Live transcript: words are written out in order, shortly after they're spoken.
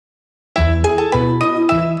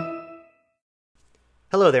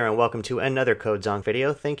Hello there and welcome to another Code Zonk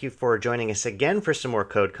video. Thank you for joining us again for some more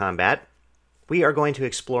Code Combat. We are going to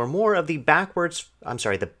explore more of the backwoods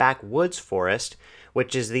forest,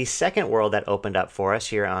 which is the second world that opened up for us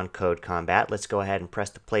here on Code Combat. Let's go ahead and press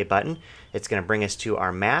the play button. It's going to bring us to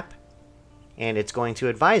our map, and it's going to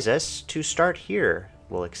advise us to start here.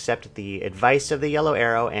 We'll accept the advice of the yellow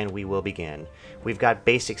arrow and we will begin. We've got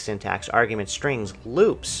basic syntax, arguments, strings,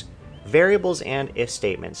 loops, variables, and if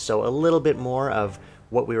statements. So a little bit more of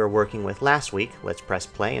what we were working with last week. Let's press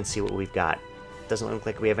play and see what we've got. Doesn't look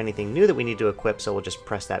like we have anything new that we need to equip, so we'll just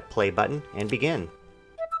press that play button and begin.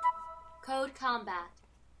 Code Combat.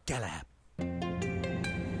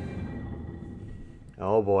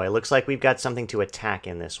 Oh boy, looks like we've got something to attack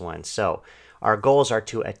in this one. So our goals are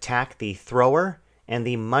to attack the thrower and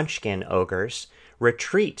the munchkin ogres,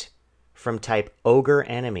 retreat from type ogre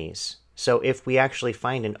enemies. So if we actually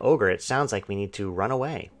find an ogre, it sounds like we need to run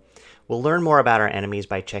away. We'll learn more about our enemies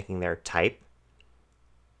by checking their type.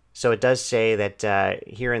 So it does say that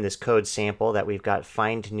here in this code sample that we've got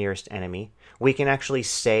find nearest enemy. We can actually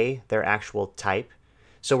say their actual type.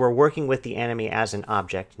 So we're working with the enemy as an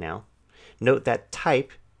object now. Note that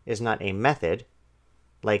type is not a method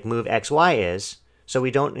like move XY is, so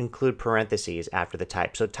we don't include parentheses after the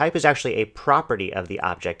type. So type is actually a property of the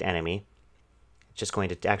object enemy. It's just going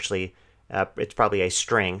to actually, it's probably a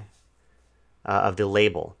string of the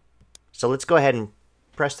label. So let's go ahead and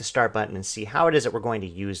press the start button and see how it is that we're going to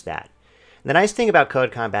use that. And the nice thing about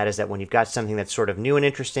Code Combat is that when you've got something that's sort of new and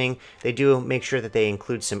interesting, they do make sure that they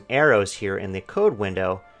include some arrows here in the code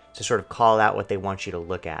window to sort of call out what they want you to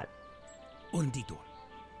look at.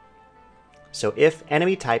 So if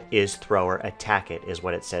enemy type is thrower, attack it is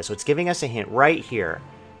what it says. So it's giving us a hint right here.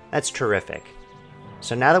 That's terrific.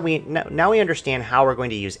 So now that we understand how we're going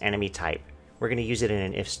to use enemy type, we're going to use it in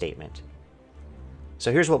an if statement.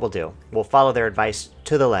 So here's what we'll do. We'll follow their advice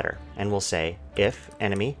to the letter, and we'll say if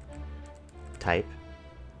enemy type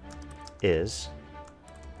is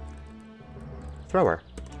thrower.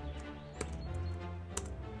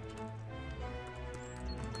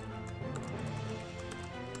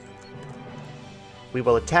 We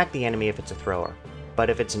will attack the enemy if it's a thrower, but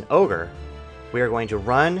if it's an ogre, we are going to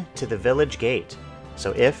run to the village gate.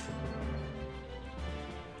 So if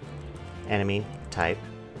enemy type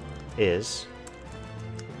is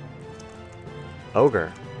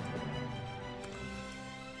ogre,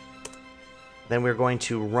 then we're going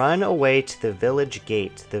to run away to the village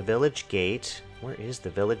gate. The village gate, where is the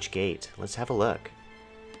village gate? Let's have a look.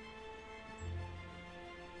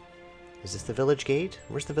 Is this the village gate?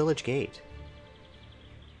 Where's the village gate?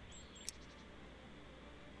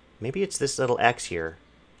 Maybe it's this little X here.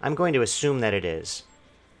 I'm going to assume that it is.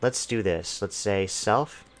 Let's do this. Let's say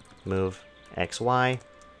self move XY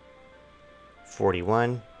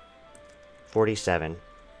 41 47.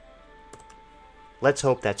 Let's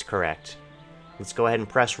hope that's correct. Let's go ahead and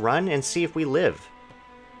press run and see if we live.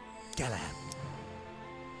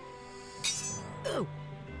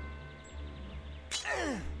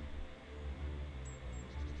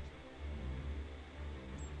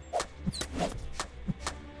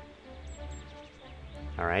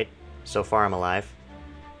 Alright, so far I'm alive.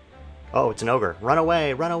 Oh, it's an ogre. Run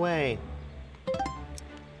away, run away.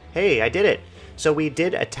 Hey, I did it. So we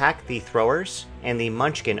did attack the throwers and the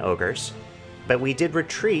munchkin ogres, but we did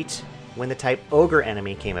retreat when the type ogre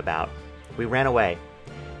enemy came about. We ran away.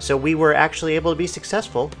 So we were actually able to be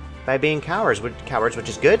successful by being cowards, which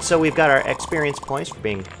is good. So we've got our experience points for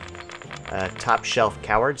being top shelf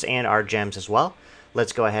cowards and our gems as well.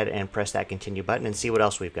 Let's go ahead and press that continue button and see what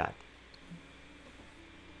else we've got.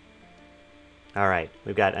 Alright,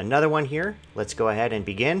 we've got another one here. Let's go ahead and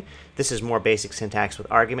begin. This is more basic syntax with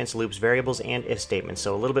arguments, loops, variables, and if statements.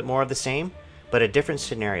 So a little bit more of the same, but a different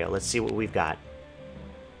scenario. Let's see what we've got.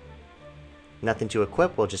 Nothing to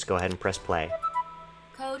equip, we'll just go ahead and press play.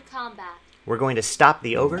 Code Combat. We're going to stop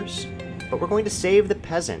the ogres, but we're going to save the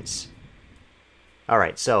peasants.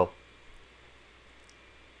 Alright, so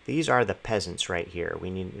these are the peasants right here.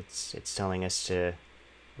 It's telling us to,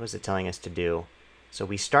 what is it telling us to do? So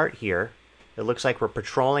we start here. It looks like we're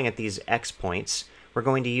patrolling at these X points. We're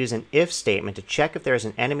going to use an if statement to check if there's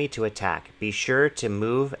an enemy to attack. Be sure to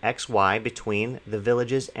move XY between the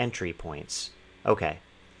village's entry points. Okay,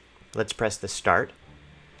 let's press the start.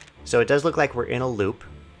 So it does look like we're in a loop.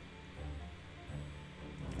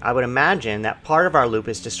 I would imagine that part of our loop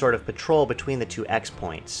is to sort of patrol between the two X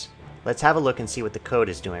points. Let's have a look and see what the code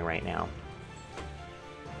is doing right now.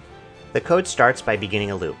 The code starts by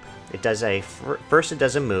beginning a loop. It does first it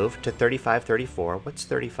does a move to 3534. What's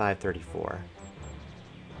 3534?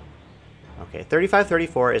 Okay,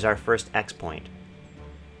 3534 is our first X point.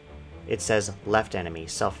 it says left enemy,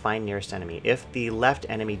 self find nearest enemy. If the left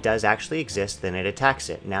enemy does actually exist, then it attacks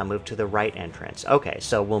it. Now move to the right entrance. Okay,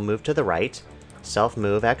 so we'll move to the right, self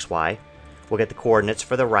move XY. We'll get the coordinates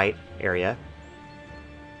for the right area.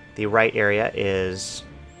 The right area is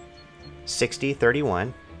 60,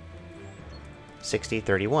 31. 60,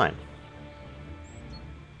 31.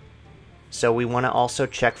 So we want to also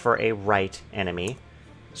check for a right enemy.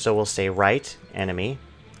 So we'll say right enemy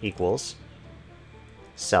equals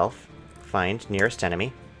self find nearest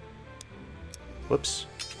enemy. Whoops.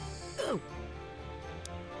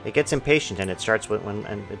 It gets impatient and it starts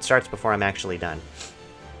it starts before I'm actually done.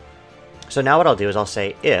 So now what I'll do is I'll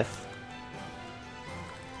say if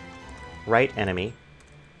right enemy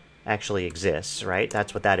actually exists, right?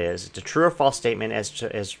 That's what that is. It's a true or false statement as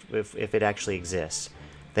if it actually exists.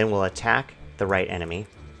 Then we'll attack the right enemy.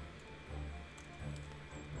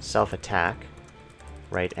 Self-attack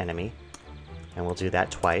right enemy. And we'll do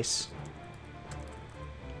that twice.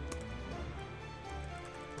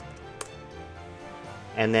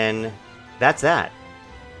 And then that's that.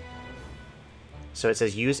 So it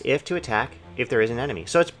says use if to attack if there is an enemy.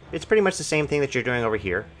 So it's pretty much the same thing that you're doing over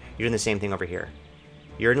here. You're doing the same thing over here.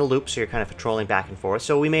 You're in a loop, so you're kind of patrolling back and forth.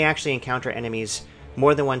 So we may actually encounter enemies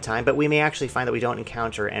more than one time, but we may actually find that we don't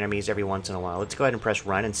encounter enemies every once in a while. Let's go ahead and press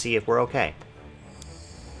run and see if we're okay.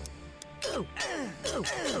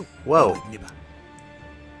 Whoa.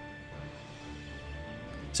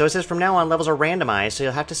 So it says from now on levels are randomized, so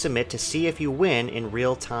you'll have to submit to see if you win in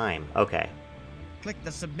real time. Okay. Click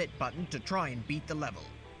the submit button to try and beat the level.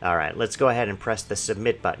 Alright, let's go ahead and press the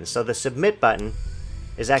submit button. So the submit button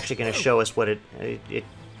is actually going to show us what it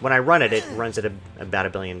when I run it, it runs at about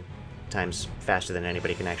 1 billion times faster than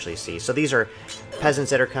anybody can actually see. So these are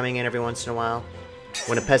peasants that are coming in every once in a while.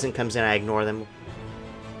 When a peasant comes in, I ignore them.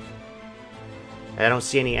 I don't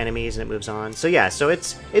see any enemies, and it moves on. So yeah, so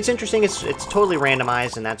it's interesting. It's totally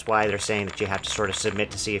randomized, and that's why they're saying that you have to sort of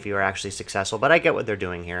submit to see if you are actually successful. But I get what they're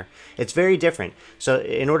doing here. It's very different. So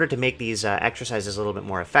in order to make these exercises a little bit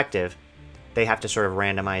more effective, they have to sort of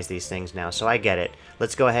randomize these things now. So I get it.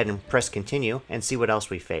 Let's go ahead and press continue and see what else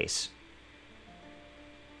we face.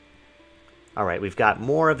 Alright, we've got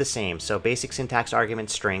more of the same. So basic syntax,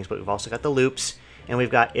 arguments, strings, but we've also got the loops, and we've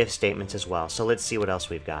got if statements as well. So let's see what else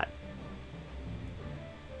we've got.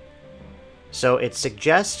 So it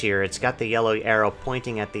suggests here, it's got the yellow arrow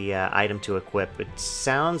pointing at the item to equip. It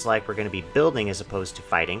sounds like we're going to be building as opposed to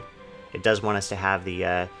fighting. It does want us to have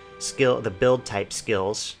the the build type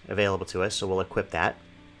skills available to us, so we'll equip that.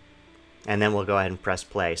 And then we'll go ahead and press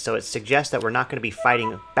play. So it suggests that we're not going to be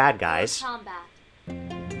fighting bad guys. Combat.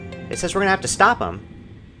 It says we're going to have to stop them,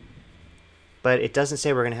 but it doesn't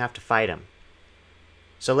say we're going to have to fight them.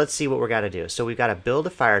 So let's see what we're got to do. So we've got to build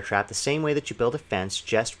a fire trap the same way that you build a fence,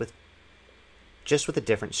 just with a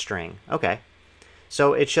different string. Okay.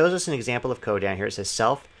 So it shows us an example of code down here. It says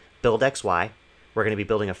self build XY. We're going to be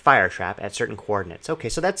building a fire trap at certain coordinates. Okay,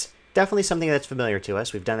 so that's definitely something that's familiar to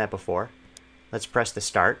us. We've done that before. Let's press the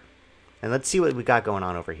start, and let's see what we got going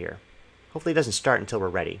on over here. Hopefully it doesn't start until we're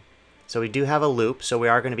ready. So we do have a loop, so we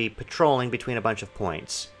are going to be patrolling between a bunch of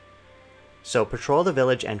points. So patrol the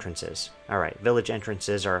village entrances. Alright, village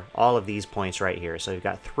entrances are all of these points right here. So we've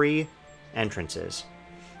got 3 entrances.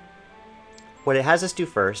 What it has us do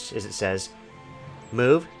first is it says,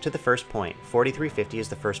 move to the first point. 4350 is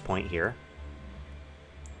the first point here.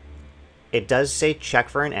 It does say check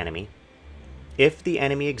for an enemy. If the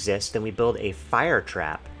enemy exists, then we build a fire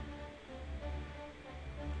trap.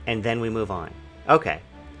 And then we move on. Okay.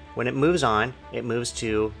 When it moves on, it moves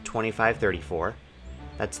to 2534.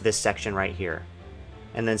 That's this section right here.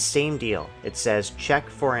 And then same deal. It says check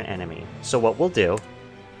for an enemy. So what we'll do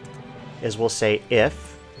is we'll say if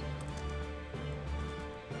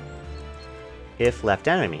left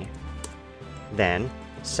enemy, then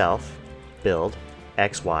self build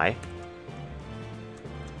XY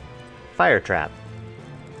fire trap.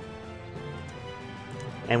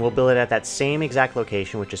 And we'll build it at that same exact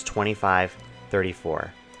location, which is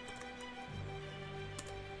 2534.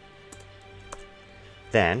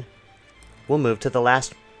 Then we'll move to the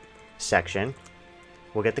last section.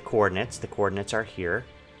 We'll get the coordinates. The coordinates are here.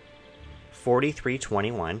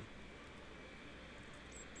 4321.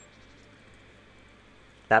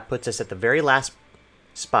 That puts us at the very last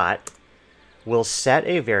spot. We'll set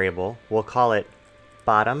a variable. We'll call it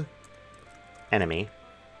bottom enemy.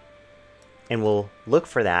 And we'll look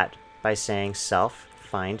for that by saying self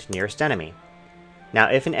find nearest enemy. Now,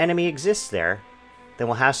 if an enemy exists there, then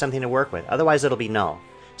we'll have something to work with. Otherwise, it'll be null.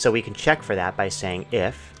 So we can check for that by saying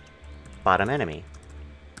if bottom enemy.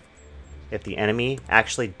 If the enemy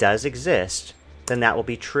actually does exist, then that will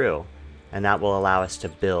be true. And that will allow us to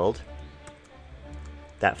build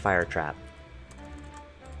that fire trap.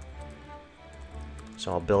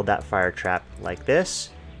 So I'll build that fire trap like this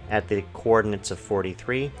at the coordinates of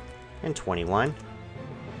 43 and 21.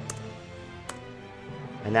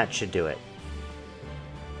 And that should do it.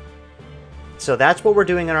 So that's what we're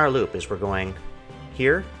doing in our loop, is we're going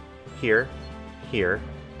here, here, here,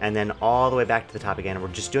 and then all the way back to the top again. We're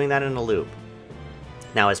just doing that in a loop.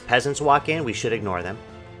 Now as peasants walk in, we should ignore them.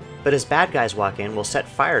 But as bad guys walk in, we'll set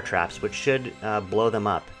fire traps, which should blow them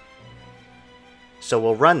up. So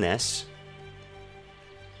we'll run this.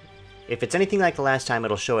 If it's anything like the last time,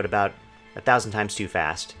 it'll show it about 1,000 times too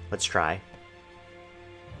fast. Let's try.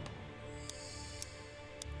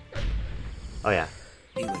 Oh yeah.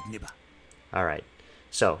 Alright.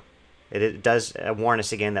 So, it does warn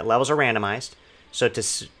us again that levels are randomized. So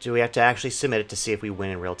we have to actually submit it to see if we win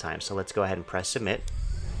in real time. So let's go ahead and press submit.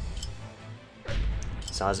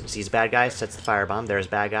 So sees bad guy, sets the firebomb. There's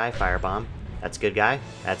bad guy, firebomb. That's a good guy.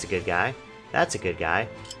 That's a good guy. That's a good guy.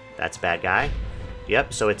 That's a bad guy.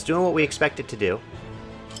 Yep, so it's doing what we expect it to do.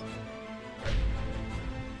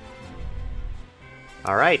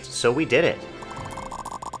 Alright, so we did it.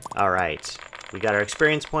 Alright, we got our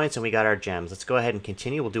experience points and we got our gems. Let's go ahead and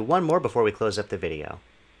continue. We'll do one more before we close up the video.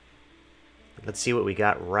 Let's see what we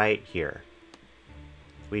got right here.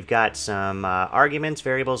 We've got some arguments,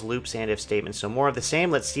 variables, loops, and if statements. So more of the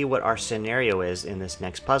same. Let's see what our scenario is in this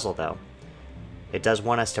next puzzle, though. It does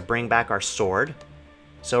want us to bring back our sword.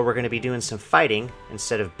 So we're going to be doing some fighting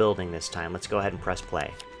instead of building this time. Let's go ahead and press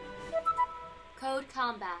play. Code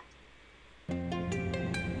combat.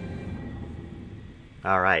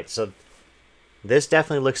 Alright, so this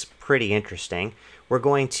definitely looks pretty interesting. We're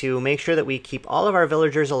going to make sure that we keep all of our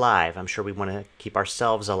villagers alive. I'm sure we want to keep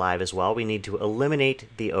ourselves alive as well. We need to eliminate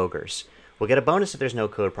the ogres. We'll get a bonus if there's no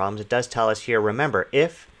code problems. It does tell us here, remember,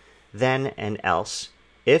 if, then, and else.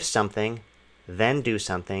 If something, then do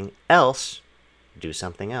something, else do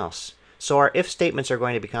something else. So our if statements are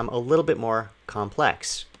going to become a little bit more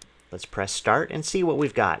complex. Let's press start and see what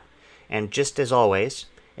we've got. And just as always,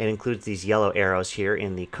 it includes these yellow arrows here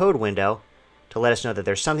in the code window to let us know that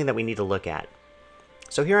there's something that we need to look at.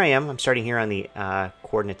 So here I am. I'm starting here on the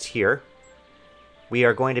coordinates here. We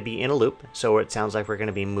are going to be in a loop, so it sounds like we're going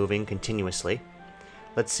to be moving continuously.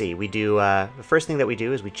 Let's see. We do the first thing that we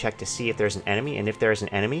do is we check to see if there's an enemy, and if there is an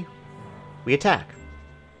enemy, we attack.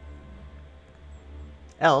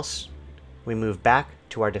 Else, we move back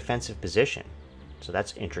to our defensive position. So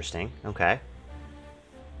that's interesting. Okay.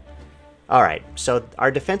 Alright, so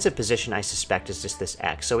our defensive position, I suspect, is just this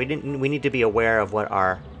X. So we need to be aware of what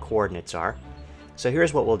our coordinates are. So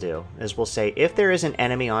here's what we'll do, is we'll say if there is an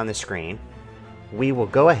enemy on the screen, we will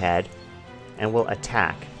go ahead and we'll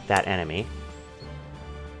attack that enemy.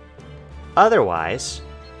 Otherwise,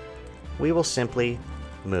 we will simply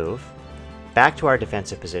move back to our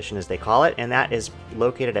defensive position, as they call it, and that is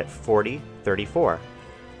located at 40-34.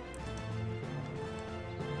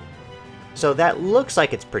 So that looks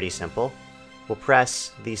like it's pretty simple. We'll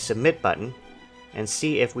press the submit button and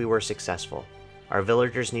see if we were successful. Our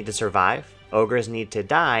villagers need to survive, ogres need to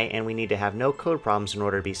die, and we need to have no code problems in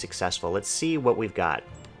order to be successful. Let's see what we've got.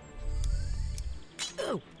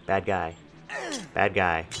 Bad guy. Bad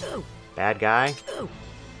guy. Bad guy.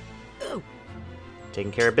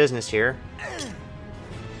 Taking care of business here.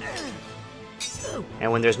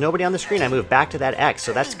 And when there's nobody on the screen, I move back to that X,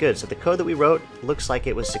 so that's good. So the code that we wrote looks like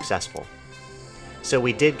it was successful. So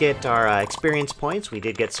we did get our experience points, we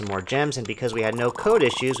did get some more gems, and because we had no code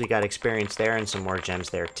issues, we got experience there and some more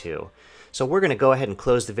gems there too. So we're going to go ahead and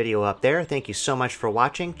close the video up there. Thank you so much for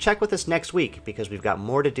watching. Check with us next week because we've got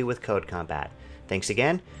more to do with code combat. Thanks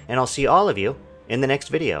again, and I'll see all of you in the next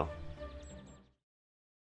video.